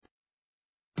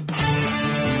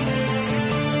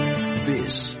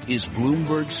is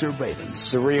Bloomberg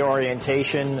Surveillance. The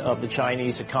reorientation of the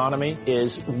Chinese economy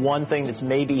is one thing that's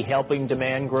maybe helping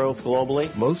demand growth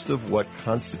globally. Most of what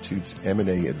constitutes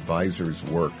M&A advisors'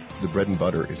 work, the bread and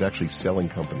butter, is actually selling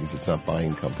companies. It's not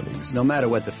buying companies. No matter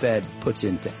what the Fed puts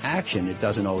into action, it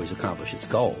doesn't always accomplish its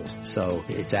goals. So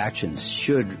its actions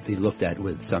should be looked at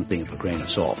with something of a grain of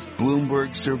salt.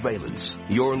 Bloomberg Surveillance,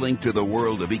 your link to the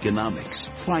world of economics,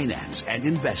 finance, and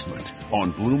investment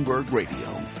on Bloomberg Radio.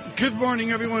 Good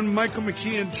morning, everyone. Michael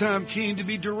McKee and Tom Keene. To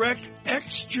be direct,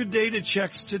 extra data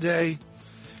checks today.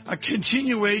 A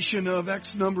continuation of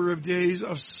X number of days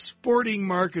of sporting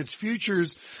markets.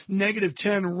 Futures,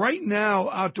 -10. Right now,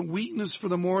 out to weakness for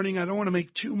the morning. I don't want to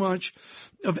make too much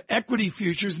of equity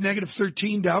futures.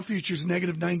 -13. Dow futures,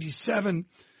 -97.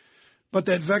 But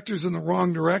that vector's in the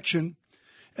wrong direction.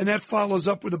 And that follows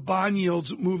up with the bond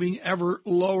yields moving ever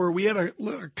lower. We had a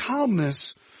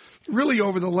calmness really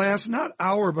over the last, not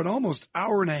hour, but almost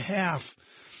hour and a half.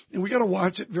 And we got to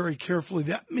watch it very carefully.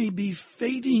 That may be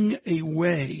fading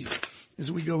away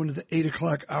as we go into the 8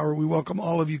 o'clock hour. We welcome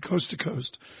all of you coast to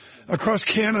coast across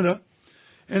Canada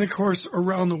and, of course,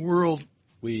 around the world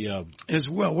as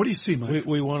well. What do you see, Mike?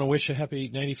 We want to wish a happy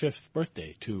 95th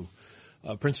birthday to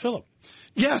Prince Philip.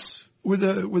 Yes, with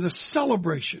a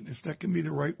celebration, if that can be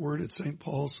the right word, at St.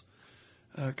 Paul's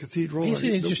Cathedral. He's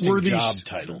an interesting job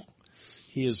title.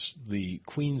 He is the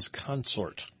Queen's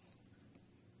consort.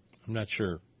 I'm not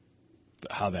sure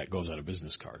how that goes on a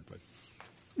business card, but.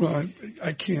 Well,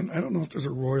 I don't know if there's a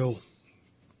royal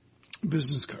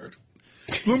business card.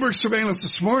 Bloomberg Surveillance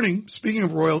this morning, speaking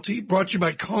of royalty, brought to you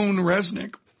by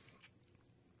Cohn-Resnick.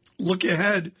 Look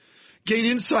ahead, gain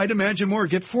insight, imagine more,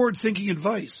 get forward-thinking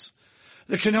advice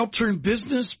that can help turn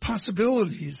business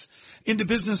possibilities into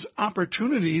business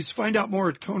opportunities. Find out more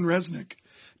at Cohn-Resnick.com.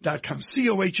 Cohnreznick,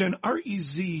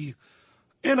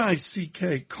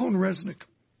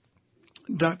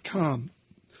 Cohnreznick.com.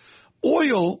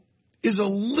 Oil is a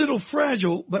little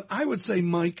fragile, but I would say,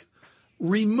 Mike,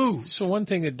 removed. So one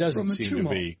thing that doesn't seem to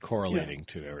be correlating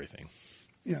to everything.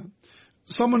 Yeah.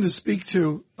 Someone to speak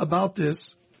to about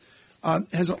this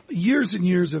has years and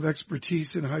years of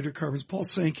expertise in hydrocarbons. Paul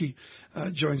Sankey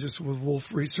joins us with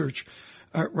Wolfe Research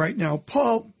right now.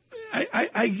 Paul,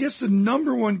 I guess the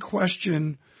number one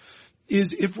question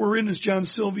is, if we're in, as John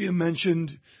Sylvia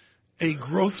mentioned, a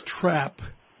growth trap,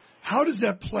 how does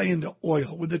that play into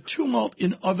oil? With the tumult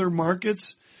in other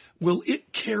markets, will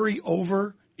it carry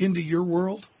over into your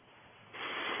world?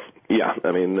 Yeah,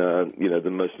 I mean, the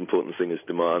most important thing is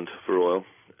demand for oil.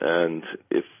 And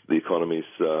if the economies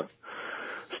start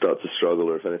to struggle,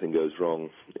 or if anything goes wrong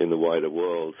in the wider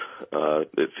world,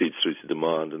 it feeds through to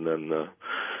demand, and then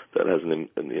that has an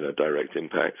direct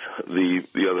impact.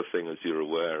 The other thing, as you're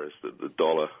aware, is that the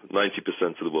dollar,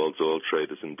 90% of the world's oil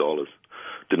trade is in dollars,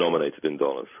 denominated in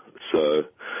dollars. So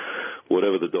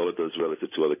whatever the dollar does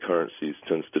relative to other currencies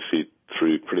tends to feed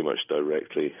through pretty much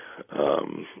directly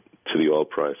to the oil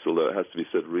price. Although it has to be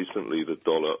said, recently the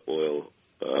dollar-oil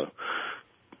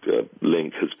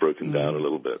link has broken down a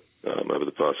little bit over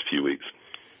the past few weeks.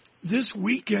 This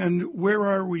weekend, where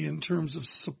are we in terms of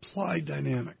supply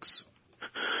dynamics?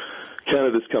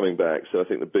 Canada's coming back, so I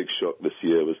think the big shock this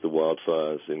year was the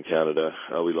wildfires in Canada.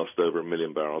 We lost over 1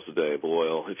 million barrels a day of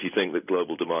oil. If you think that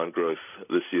global demand growth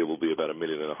this year will be about 1.5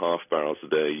 million barrels a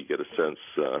day, you get a sense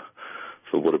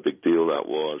for what a big deal that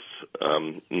was.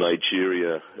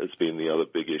 Nigeria has been the other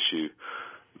big issue.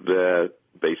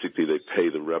 Basically, they pay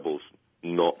the rebels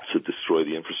not to destroy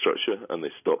the infrastructure, and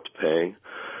they stopped paying.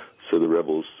 So the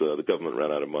rebels, the government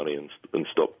ran out of money and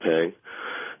stopped paying.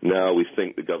 Now we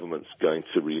think the government's going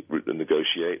to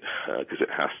renegotiate because it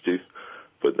has to,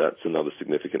 but that's another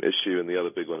significant issue. And the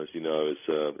other big one, as you know, is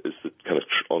the kind of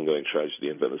ongoing tragedy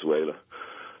in Venezuela.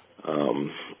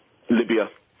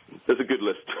 Libya. There's a good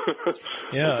list.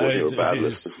 Yeah,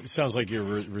 it sounds like you're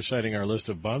reciting our list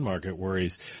of bond market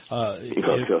worries.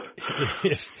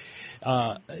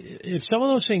 If some of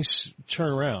those things turn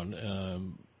around,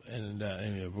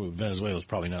 Venezuela is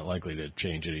probably not likely to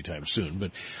change anytime soon,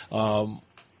 but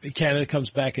Canada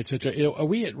comes back, etc. Are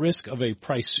we at risk of a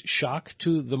price shock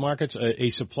to the markets, a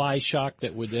supply shock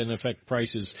that would then affect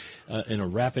prices in a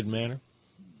rapid manner?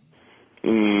 I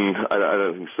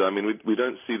don't think so. I mean, we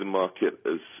don't see the market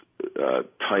as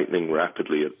tightening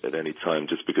rapidly at any time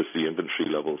just because the inventory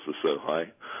levels are so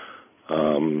high.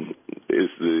 Is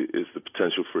the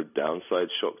potential for a downside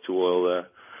shock to oil there?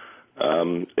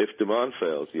 If demand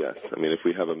fails, yes. I mean, if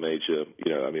we have a major,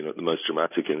 the most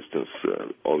dramatic instance,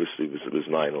 obviously, was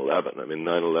 9/11. I mean,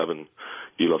 9/11,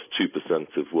 you lost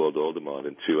 2% of world oil demand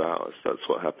in 2 hours. That's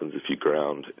what happens if you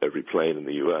ground every plane in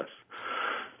the U.S.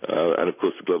 And of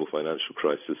course, the global financial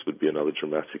crisis would be another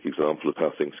dramatic example of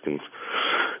how things can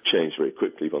change very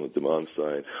quickly on the demand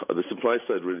side. The supply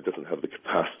side really doesn't have the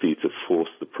capacity to force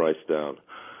the price down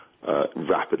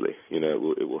rapidly.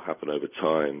 It will happen over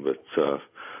time, but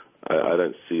I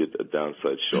don't see a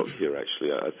downside shock here,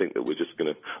 actually. I think that we're just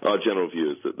going to, our general view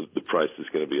is that the price is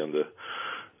going to be under,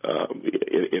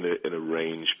 in a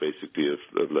range, basically, of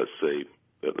let's say,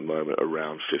 at the moment,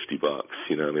 around $50.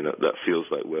 That feels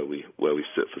like where we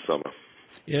sit for summer.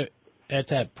 Yeah, at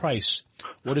that price,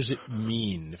 what does it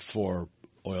mean for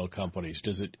oil companies?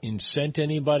 Does it incent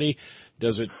anybody?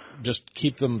 Does it just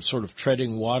keep them sort of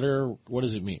treading water? What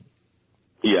does it mean?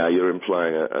 Yeah, you're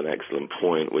implying an excellent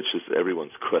point, which is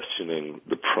everyone's questioning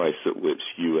the price at which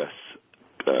U.S.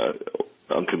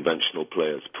 Unconventional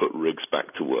players put rigs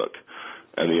back to work.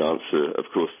 And the answer, of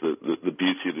course, the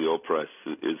beauty of the oil price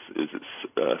is it's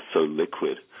so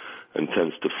liquid and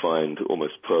tends to find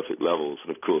almost perfect levels.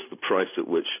 And, of course, the price at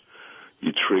which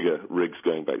you trigger rigs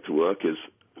going back to work is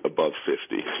above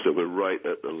 50. So we're right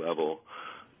at the level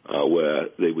where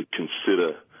they would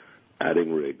consider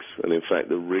adding rigs. And, in fact,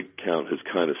 the rig count has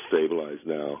kind of stabilized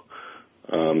now.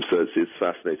 So it's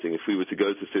fascinating. If we were to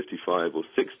go to 55 or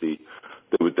 60,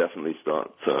 they would definitely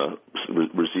start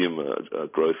resume a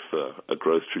growth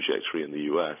trajectory in the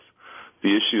U.S.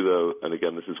 The issue, though, and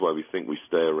again, this is why we think we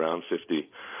stay around 50,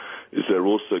 is they're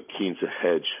also keen to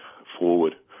hedge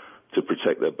forward to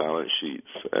protect their balance sheets,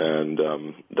 and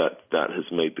that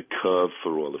has made the curve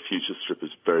for oil. The future strip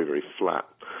is very, very flat.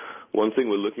 One thing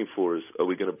we're looking for is, are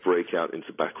we going to break out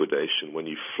into backwardation? When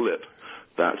you flip,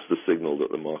 that's the signal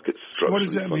that the market's structurally. What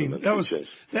does that mean?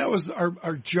 That was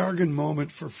our jargon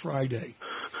moment for Friday.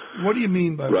 What do you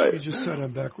mean by what you just said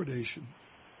on backwardation?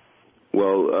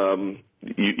 Well,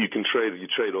 you can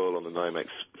trade oil on the NYMEX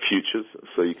futures,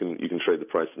 so you can trade the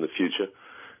price in the future.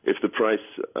 If the price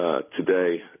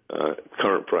today,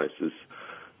 current price is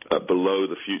below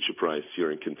the future price,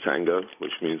 you're in contango,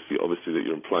 which means obviously that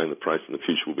you're implying the price in the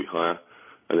future will be higher,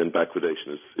 and then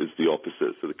backwardation is the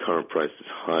opposite, so the current price is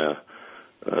higher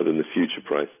than the future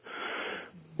price.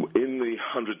 In the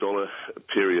 $100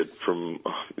 period from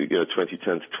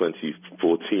 2010 to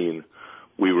 2014,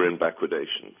 we were in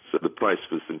backwardation, so the price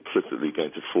was implicitly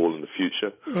going to fall in the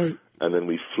future, right. And then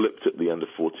we flipped at the end of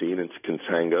 14 into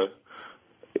contango,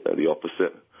 the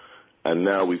opposite, and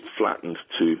now we've flattened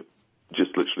to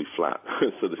just literally flat.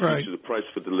 So the future, the price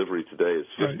for delivery today is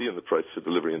 50, and the price for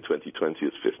delivery in 2020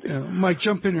 is 50. Yeah. Mike,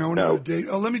 jump in here. I want to go to date.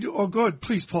 Go ahead,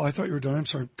 please, Paul. I thought you were done. I'm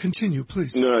sorry. Continue,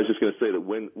 please. No, I was just going to say that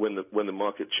when the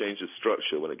market changes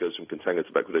structure, when it goes from contango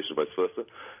to backwardation, vice versa,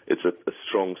 it's a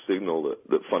strong signal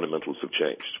that fundamentals have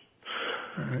changed,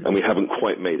 and we haven't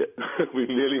quite made it. We've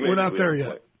nearly made it. We're not there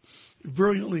yet.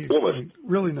 Brilliantly explained.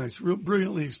 Really nice.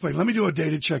 Brilliantly explained. Let me do a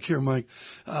data check here, Mike,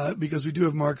 because we do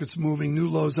have markets moving. New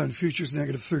lows on futures,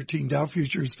 -13. Dow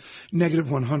futures,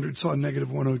 -100. Saw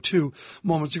 -102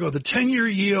 moments ago. The 10-year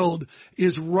yield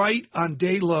is right on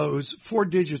day lows, 4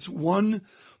 digits,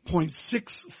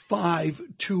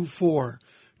 1.6524.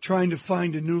 Trying to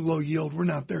find a new low yield. We're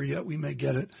not there yet. We may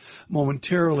get it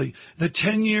momentarily. The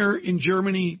 10-year in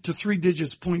Germany to 3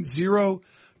 digits,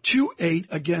 0.028,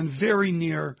 again, very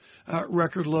near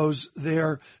record lows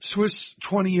there. Swiss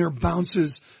 20-year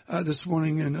bounces this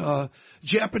morning, and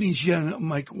Japanese yen,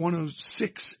 Mike,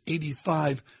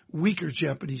 106.85, weaker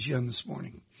Japanese yen this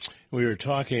morning. We were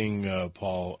talking,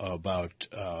 Paul, about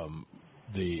how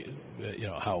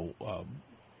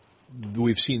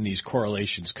we've seen these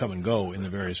correlations come and go in the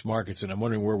various markets, and I'm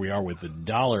wondering where we are with the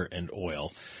dollar and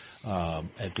oil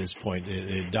at this point.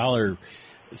 The dollar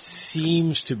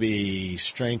seems to be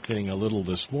strengthening a little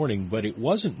this morning, but it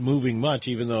wasn't moving much,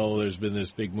 even though there's been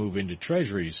this big move into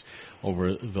treasuries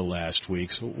over the last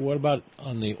week. So what about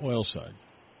on the oil side?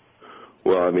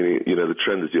 Well, I mean, the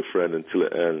trend is your friend until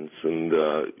it ends, and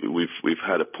we've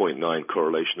had a 0.9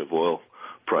 correlation of oil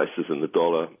prices and the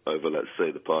dollar over, let's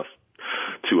say, the past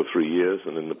 2 or 3 years,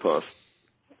 and in the past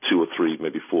 2 or 3,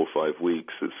 maybe 4 or 5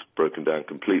 weeks, it's broken down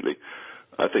completely.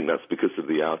 I think that's because of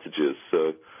the outages.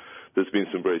 So there's been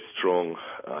some very strong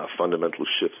fundamental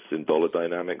shifts in dollar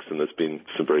dynamics, and there's been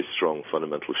some very strong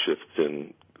fundamental shifts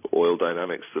in oil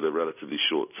dynamics that are relatively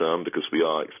short term, because we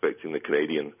are expecting the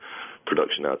Canadian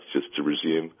production outages to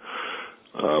resume.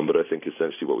 But I think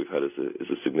essentially what we've had is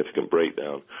a significant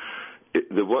breakdown.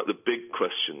 The big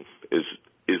question is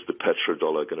the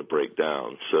petrodollar going to break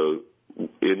down? So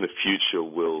in the future,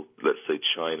 will, let's say,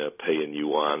 China pay in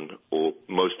yuan, or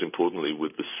most importantly,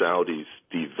 would the Saudis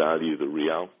devalue the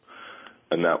rial?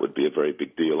 And that would be a very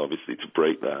big deal, obviously, to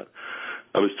break that.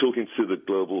 I was talking to the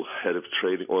global head of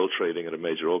oil trading at a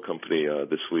major oil company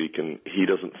this week, and he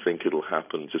doesn't think it'll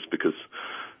happen just because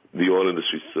the oil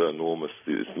industry is so enormous.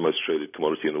 It's the most traded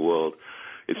commodity in the world.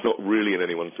 It's not really in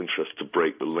anyone's interest to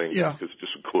break the link because it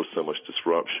just would cause so much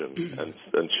disruption.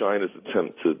 And China's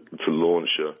attempt to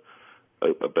launch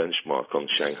a benchmark on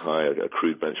Shanghai, a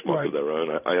crude benchmark of their own,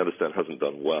 I understand hasn't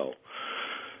done well.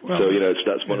 So,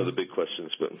 that's one of the big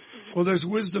questions. But well, there's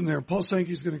wisdom there. Paul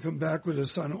Sankey's going to come back with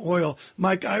us on oil.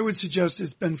 Mike, I would suggest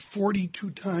it's been 42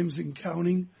 times in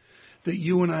counting that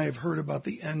you and I have heard about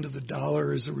the end of the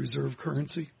dollar as a reserve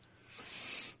currency.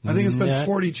 I think it's been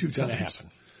 42 times.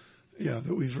 Yeah,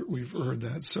 that we've heard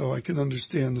that. So I can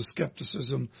understand the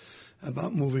skepticism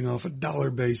about moving off a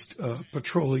dollar-based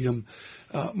petroleum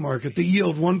market. The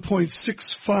yield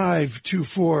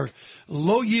 1.6524.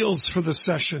 Low yields for the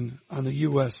session on the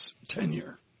U.S.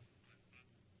 10-year.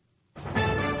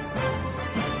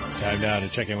 Time now to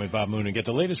check in with Bob Moon and get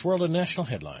the latest world and national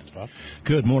headlines. Bob?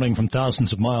 Good morning. From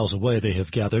thousands of miles away, they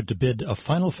have gathered to bid a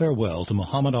final farewell to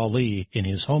Muhammad Ali in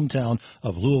his hometown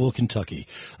of Louisville, Kentucky.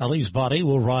 Ali's body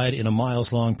will ride in a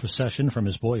miles-long procession from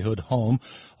his boyhood home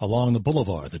along the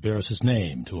boulevard that bears his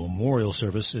name to a memorial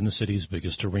service in the city's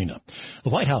biggest arena.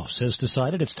 The White House has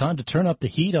decided it's time to turn up the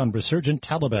heat on resurgent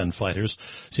Taliban fighters.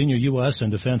 Senior U.S.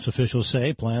 and defense officials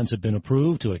say plans have been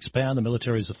approved to expand the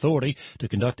military's authority to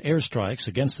conduct airstrikes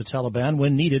against the Taliban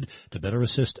when needed to better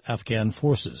assist Afghan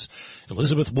forces.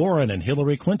 Elizabeth Warren and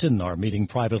Hillary Clinton are meeting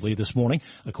privately this morning.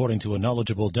 According to a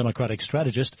knowledgeable Democratic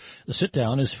strategist, the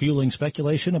sit-down is fueling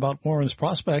speculation about Warren's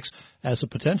prospects as a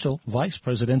potential vice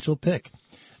presidential pick.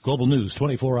 Global news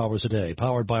 24 hours a day,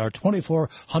 powered by our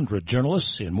 2,400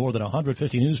 journalists in more than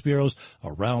 150 news bureaus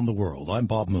around the world. I'm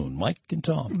Bob Moon. Mike and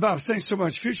Tom. Bob, thanks so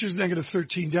much. Futures negative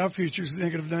 13, Dow futures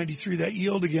negative 93. That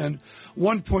yield again,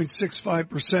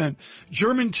 1.65%.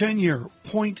 German 10-year,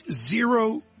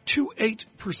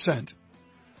 0.028%.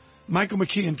 Michael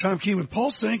McKee and Tom Keene with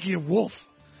Paul Sankey of Wolfe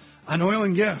on oil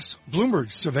and gas.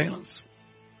 Bloomberg Surveillance.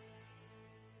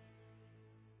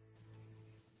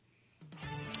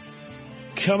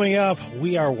 Coming up,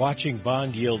 we are watching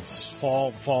bond yields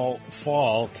fall.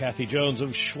 Kathy Jones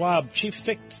of Schwab, chief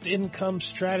fixed income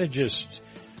strategist.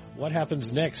 What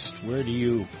happens next? Where do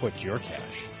you put your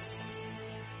cash?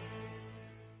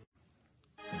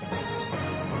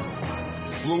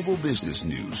 Global business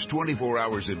news 24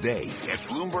 hours a day at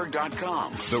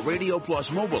Bloomberg.com, the Radio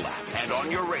Plus mobile app, and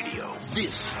on your radio.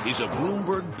 This is a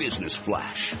Bloomberg Business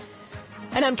Flash.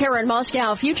 And I'm Karen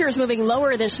Moscow. Futures moving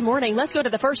lower this morning. Let's go to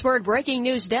the First Word breaking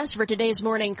news desk for today's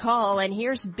morning call. And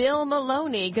here's Bill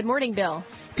Maloney. Good morning, Bill.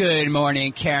 Good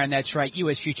morning, Karen. That's right.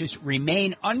 U.S. futures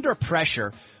remain under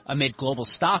pressure amid global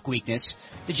stock weakness.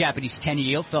 The Japanese 10-year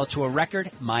yield fell to a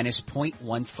record minus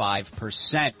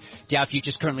 0.15%. Dow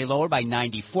futures currently lower by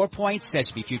 94 points.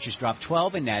 S&P futures dropped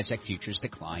 12 and NASDAQ futures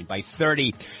declined by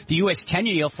 30. The U.S.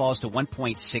 10-year yield falls to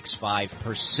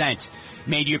 1.65%.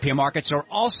 Major European markets are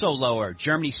also lower.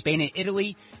 Germany, Spain, and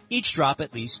Italy each drop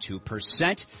at least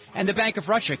 2%. And the Bank of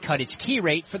Russia cut its key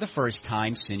rate for the first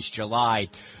time since July.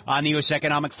 On the U.S.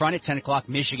 economic front, at 10 o'clock,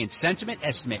 Michigan sentiment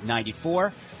estimate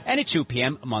 94, and at 2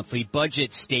 p.m., a monthly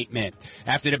budget statement.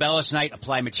 After the bell last night,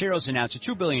 Applied Materials announced a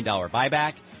 $2 billion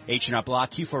buyback. H&R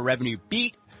Block Q4 revenue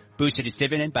beat, boosted its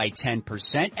dividend by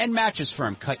 10%, and Mattress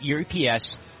Firm cut year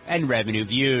EPS and revenue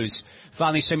views.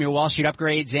 Finally, some of your Wall Street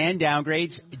upgrades and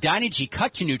downgrades. Dynegy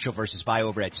cut to neutral versus buy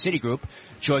over at Citigroup.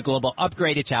 Joy Global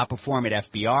upgraded to outperform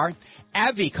at FBR.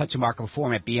 AbbVie cut to market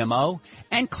perform at BMO.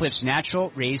 And Cliffs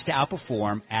Natural raised to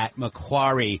outperform at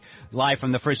Macquarie. Live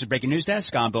from the First Breaking News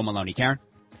Desk, I'm Bill Maloney. Karen?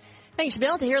 Thanks,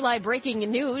 Bill. To hear live breaking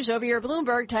news over your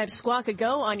Bloomberg, type Squawk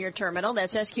Go on your terminal.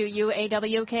 That's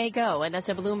SQUAWK Go. And that's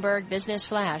a Bloomberg Business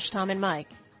Flash. Tom and Mike.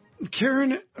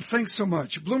 Karen, thanks so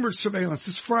much. Bloomberg Surveillance.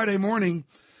 It's Friday morning.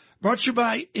 Brought to you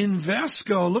by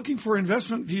Invesco. Looking for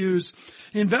investment views.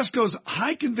 Invesco's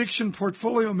high conviction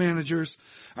portfolio managers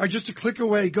are just a click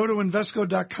away. Go to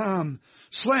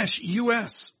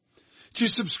Invesco.com/US to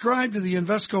subscribe to the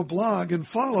Invesco blog and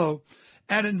follow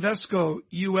at Invesco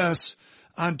US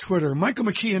on Twitter. Michael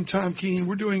McKee and Tom Keene,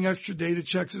 we're doing extra data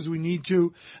checks as we need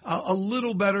to. A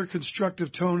little better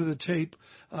constructive tone of the tape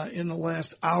in the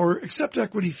last hour, except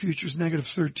equity futures negative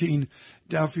 13,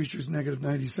 Dow futures negative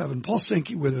 97. Paul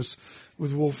Sankey with us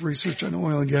with Wolfe Research on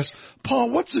oil and gas. Paul,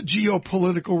 what's the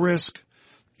geopolitical risk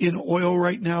in oil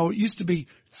right now? It used to be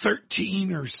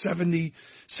 13 or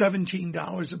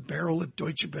 $17 a barrel at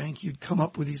Deutsche Bank. You'd come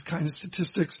up with these kind of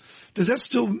statistics. Does that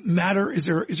still matter? Is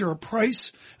there a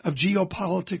price of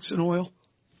geopolitics in oil?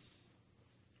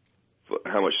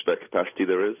 How much spare capacity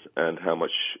there is and how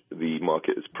much the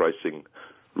market is pricing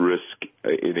risk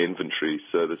in inventory.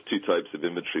 So there's two types of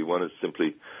inventory. One is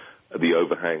simply the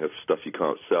overhang of stuff you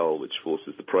can't sell, which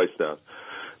forces the price down.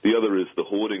 The other is the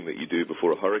hoarding that you do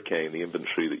before a hurricane, the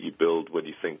inventory that you build when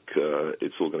you think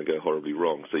it's all going to go horribly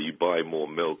wrong. So you buy more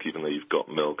milk even though you've got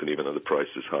milk and even though the price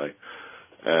is high.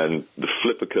 And the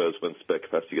flip occurs when spare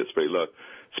capacity gets very low.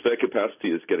 Spare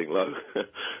capacity is getting low.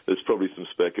 There's probably some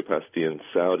spare capacity in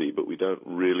Saudi, but we don't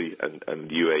really, and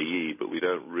UAE, but we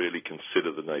don't really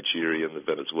consider the Nigerian, the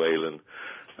Venezuelan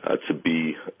to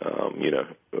be,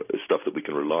 stuff that we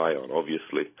can rely on,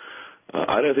 obviously.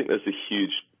 I don't think there's a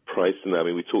huge price in that. I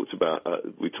mean, we talked about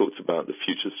the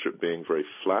future strip being very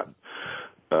flat.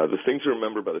 The thing to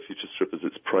remember about the future strip is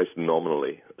it's priced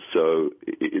nominally, so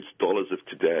it's dollars of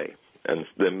today. And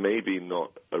there may be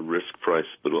not a risk price,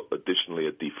 but additionally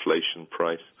a deflation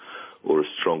price or a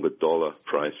stronger dollar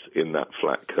price in that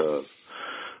flat curve.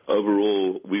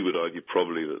 Overall, we would argue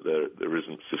probably that there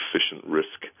isn't sufficient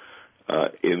risk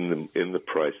in the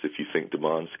price if you think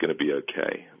demand's going to be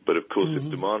okay. But of course, if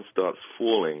demand starts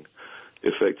falling,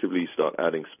 effectively you start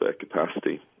adding spare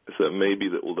capacity. So it may be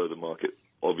that although the market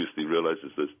obviously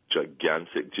realizes there's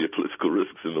gigantic geopolitical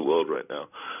risks in the world right now,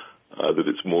 that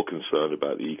it's more concerned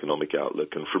about the economic outlook.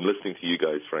 And from listening to you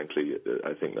guys, frankly,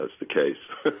 I think that's the case.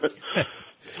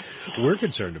 We're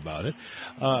concerned about it.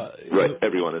 Right,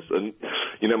 everyone is. And,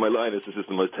 my line is this is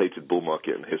the most hated bull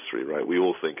market in history, right? We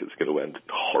all think it's going to end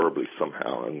horribly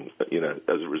somehow. And,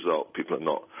 as a result, people are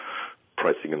not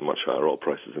pricing in much higher oil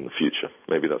prices in the future.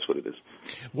 Maybe that's what it is.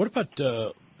 What about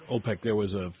OPEC? There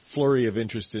was a flurry of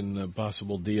interest in a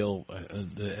possible deal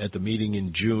at the meeting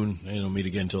in June. They don't meet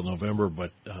again until November,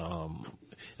 but are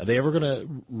they ever going to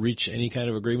reach any kind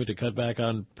of agreement to cut back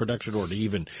on production or to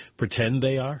even pretend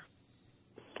they are?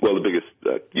 Well, the biggest,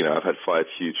 I've had 5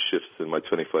 huge shifts in my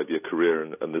 25-year career,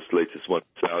 and this latest one,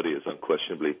 Saudi, is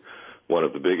unquestionably one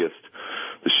of the biggest.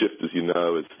 The shift, as you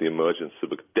know, is the emergence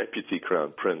of a deputy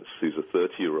crown prince who's a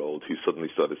 30-year-old who suddenly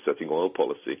started setting oil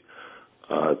policy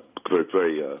very,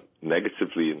 very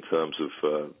negatively in terms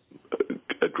of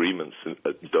agreements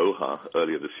at Doha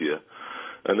earlier this year.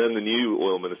 And then the new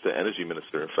oil minister, energy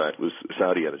minister, in fact, was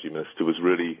Saudi energy minister, was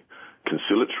really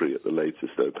conciliatory at the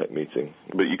latest OPEC meeting.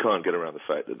 But you can't get around the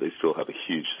fact that they still have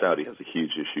Saudi has a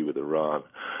huge issue with Iran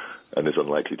and is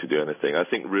unlikely to do anything. I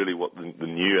think really what the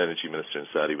new energy minister in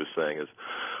Saudi was saying is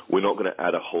we're not going to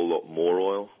add a whole lot more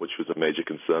oil, which was a major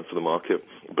concern for the market,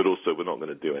 but also we're not going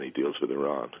to do any deals with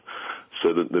Iran.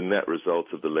 So the net result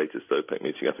of the latest OPEC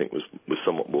meeting, I think, was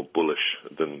somewhat more bullish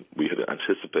than we had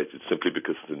anticipated, simply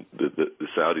because the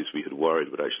Saudis we had worried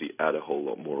would actually add a whole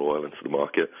lot more oil into the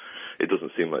market. It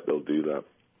doesn't seem like they'll do that.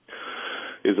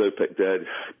 Is OPEC dead?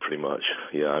 Pretty much,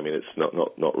 yeah. I mean, it's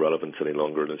not relevant any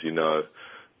longer, and as you know,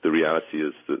 the reality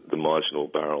is that the marginal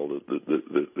barrel,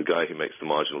 the guy who makes the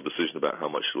marginal decision about how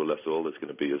much or less oil there's going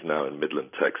to be is now in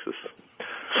Midland, Texas.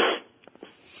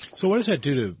 So what does that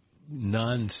do to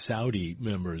non-Saudi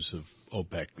members of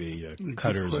OPEC, the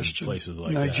cutters and places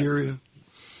like Nigeria?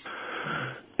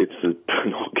 It's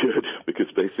not good,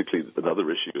 because basically another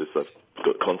issue is I've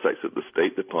got contacts at the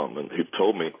State Department who've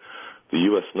told me the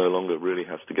U.S. no longer really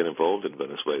has to get involved in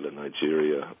Venezuela,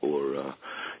 Nigeria, or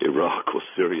Iraq or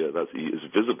Syria. That is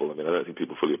visible. I mean, I don't think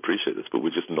people fully appreciate this, but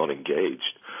we're just not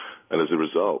engaged. And as a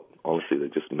result, honestly, they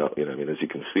just melt. As you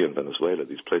can see in Venezuela,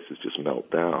 these places just melt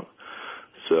down.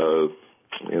 So,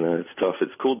 it's tough.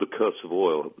 It's called the curse of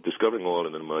oil. Discovering oil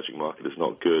in an emerging market is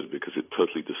not good because it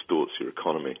totally distorts your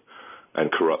economy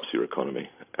and corrupts your economy.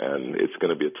 And it's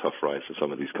going to be a tough ride for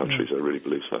some of these countries. I really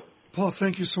believe so. Paul,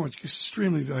 thank you so much.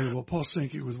 Extremely valuable. Paul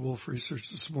Sankey with Wolfe Research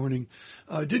this morning.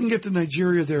 Didn't get to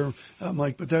Nigeria there,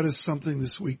 Mike, but that is something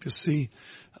this week to see.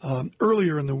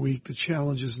 Earlier in the week, the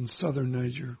challenges in southern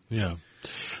Niger. Yeah.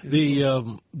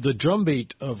 The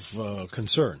drumbeat of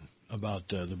concern about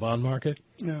the bond market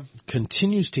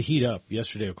continues to heat up.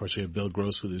 Yesterday, of course, we had Bill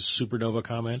Gross with his supernova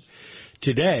comment.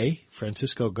 Today,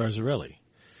 Francisco Garzarelli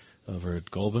over at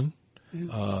Goldman,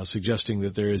 suggesting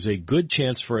that there is a good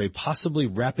chance for a possibly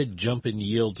rapid jump in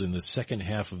yields in the second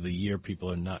half of the year.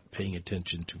 People are not paying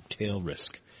attention to tail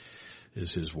risk,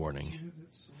 is his warning.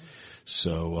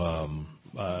 So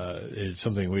it's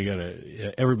something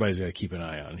everybody's got to keep an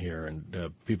eye on here.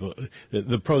 And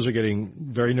the pros are getting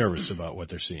very nervous about what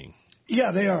they're seeing.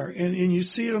 Yeah, they are. And you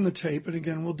see it on the tape. And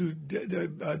again, we'll do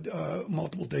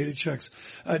multiple data checks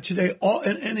today.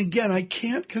 And again, I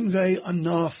can't convey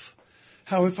enough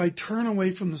how if I turn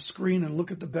away from the screen and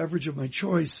look at the beverage of my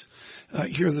choice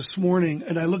here this morning,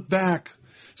 and I look back,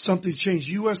 something changed.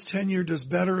 U.S. 10-year does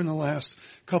better in the last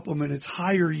couple of minutes,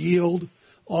 higher yield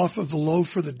off of the low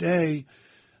for the day.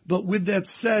 But with that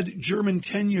said, German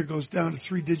 10-year goes down to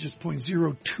 3 digits,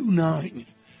 0.029.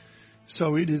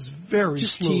 So it is very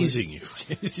just fluid. Teasing you.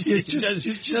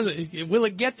 Will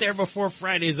it get there before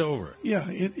Friday's over? Yeah,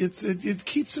 it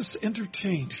keeps us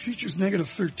entertained. Futures negative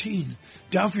 13,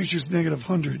 Dow futures negative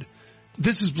 100.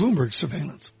 This is Bloomberg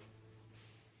Surveillance.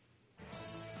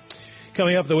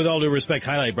 Coming up, the With All Due Respect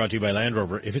highlight brought to you by Land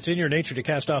Rover. If it's in your nature to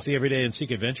cast off the everyday and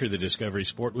seek adventure, the Discovery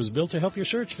Sport was built to help your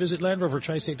search. Visit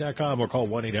LandRoverTristate.com or call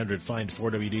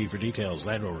 1-800-FIND-4WD for details.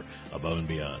 Land Rover, above and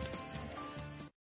beyond.